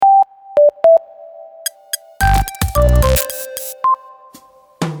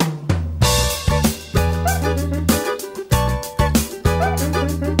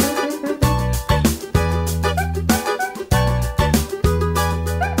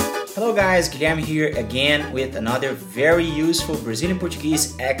Hello guys, Guilherme here again with another very useful Brazilian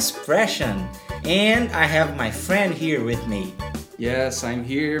Portuguese expression. And I have my friend here with me. Yes, I'm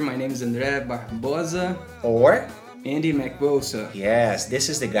here. My name is André Barbosa. Or? Andy McBosa. Yes, this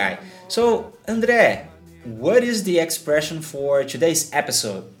is the guy. So, André, what is the expression for today's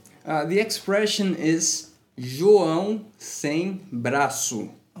episode? The expression is João sem braço.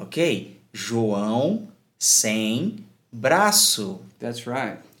 Okay, João sem braço. That's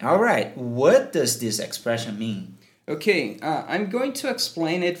right. Alright, what does this expression mean? Okay, I'm going to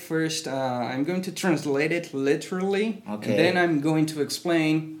explain it first. I'm going to translate it literally. Okay. And then I'm going to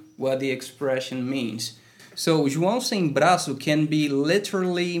explain what the expression means. So, João sem braço can be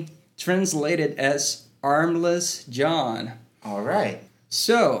literally translated as armless John. Alright.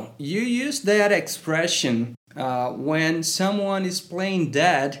 So, you use that expression when someone is playing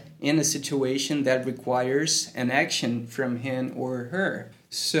dead in a situation that requires an action from him or her.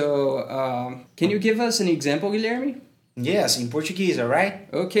 So, can you give us an example, Guilherme? Yes, em português, alright?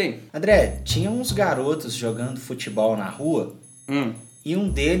 Ok. André, tinha uns garotos jogando futebol na rua e um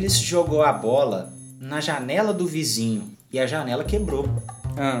deles jogou a bola na janela do vizinho e a janela quebrou.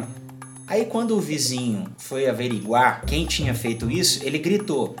 Aí quando o vizinho foi averiguar quem tinha feito isso, ele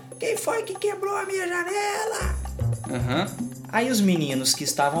gritou: "Quem foi que quebrou a minha janela?" Aí os meninos que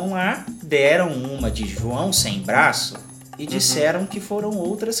estavam lá deram uma de João sem braço e disseram que foram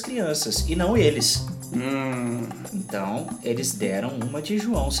outras crianças e não eles. Então eles deram uma de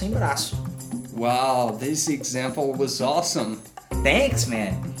João sem braço. Wow, this example was awesome. Thanks,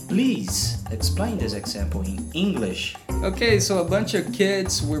 man. Please explain this example in English. Okay, so a bunch of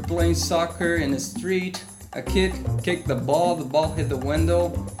kids were playing soccer in the street. A kid kicked the ball hit the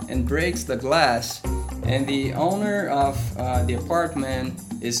window and breaks the glass. And the owner of the apartment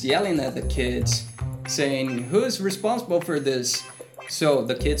is yelling at the kids, saying, "Who's responsible for this?" So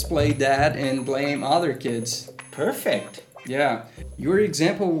the kids play dead and blame other kids. Perfect. Yeah, your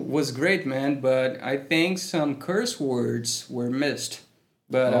example was great, man, but I think some curse words were missed.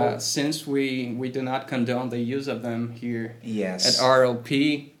 But since we do not condone the use of them here Yes. at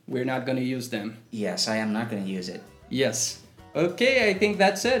RLP, we're not going to use them. Yes, I am not going to use it. Yes. Okay, I think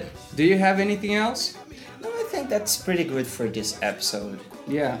that's it. Do you have anything else? No, I think that's pretty good for this episode.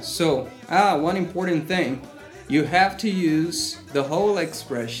 Yeah, so, one important thing. You have to use the whole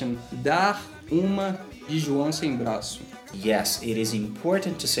expression, dar uma de João sem braço. Yes, it is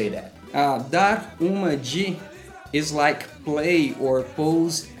important to say that. Dar uma de is like play or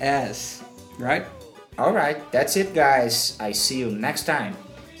pose as, right? Alright, that's it guys. I see you next time.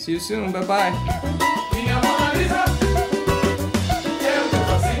 See you soon, bye-bye.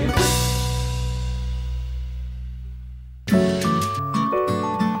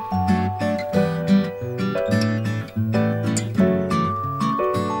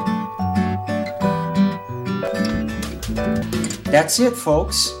 That's it,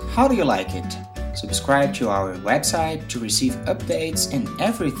 folks. How do you like it? Subscribe to our website to receive updates and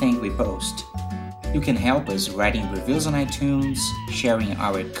everything we post. You can help us writing reviews on iTunes, sharing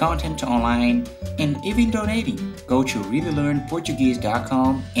our content online, and even donating. Go to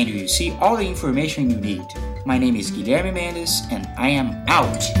reallylearnportuguese.com and you will see all the information you need. My name is Guilherme Mendes and I am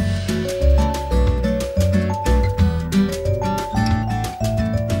out!